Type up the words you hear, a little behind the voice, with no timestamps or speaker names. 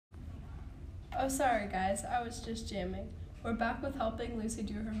Oh, sorry guys, I was just jamming. We're back with helping Lucy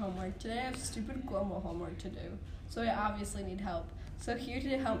do her homework. Today I have stupid global homework to do, so I obviously need help. So here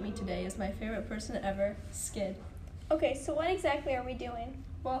to help me today is my favorite person ever, Skid. Okay, so what exactly are we doing?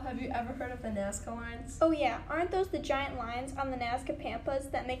 Well, have you ever heard of the Nazca lines? Oh yeah, aren't those the giant lines on the Nazca Pampas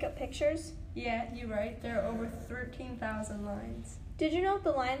that make up pictures? Yeah, you're right. There are over 13,000 lines. Did you know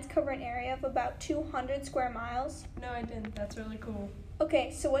the lines cover an area of about 200 square miles? No, I didn't. That's really cool.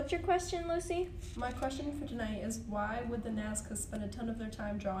 Okay, so what's your question, Lucy? My question for tonight is why would the Nazca spend a ton of their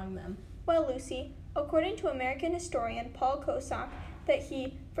time drawing them? Well, Lucy, according to American historian Paul Kosak, that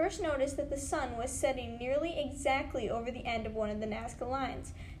he first noticed that the sun was setting nearly exactly over the end of one of the Nazca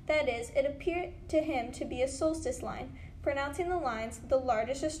lines. That is, it appeared to him to be a solstice line, pronouncing the lines the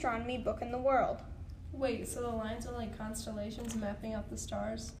largest astronomy book in the world. Wait, so the lines are like constellations mapping out the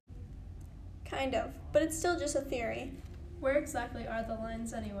stars? Kind of, but it's still just a theory. Where exactly are the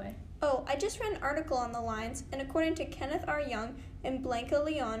lines anyway? Oh, I just read an article on the lines, and according to Kenneth R. Young and Blanca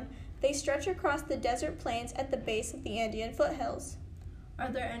Leon, they stretch across the desert plains at the base of the Andean foothills.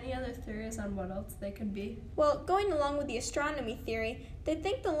 Are there any other theories on what else they could be? Well, going along with the astronomy theory, they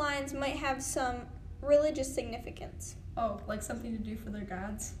think the lines might have some religious significance. Oh, like something to do for their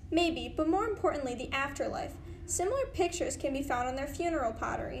gods? Maybe, but more importantly, the afterlife. Similar pictures can be found on their funeral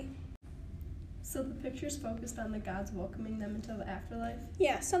pottery. So the pictures focused on the gods welcoming them into the afterlife?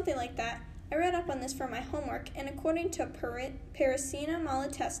 Yeah, something like that. I read up on this for my homework, and according to Parisina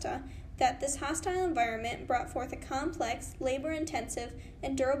Malatesta, that this hostile environment brought forth a complex, labor-intensive,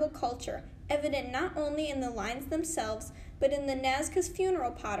 and durable culture, evident not only in the lines themselves, but in the Nazca's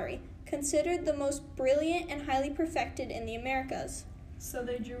funeral pottery, considered the most brilliant and highly perfected in the Americas. So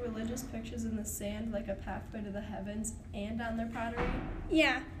they drew religious pictures in the sand like a pathway to the heavens and on their pottery?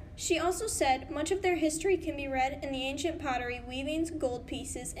 Yeah. She also said much of their history can be read in the ancient pottery weavings, gold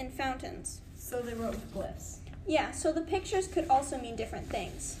pieces, and fountains. So they wrote glyphs? Yeah, so the pictures could also mean different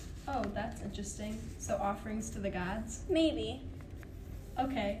things. Oh, that's interesting. So offerings to the gods? Maybe.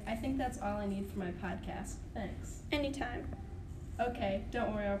 Okay, I think that's all I need for my podcast. Thanks. Anytime. Okay,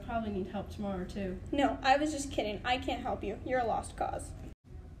 don't worry, I'll probably need help tomorrow too. No, I was just kidding. I can't help you. You're a lost cause.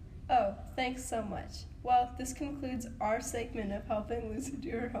 Oh, thanks so much. Well, this concludes our segment of helping Lucy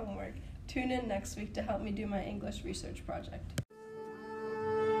do her homework. Tune in next week to help me do my English research project.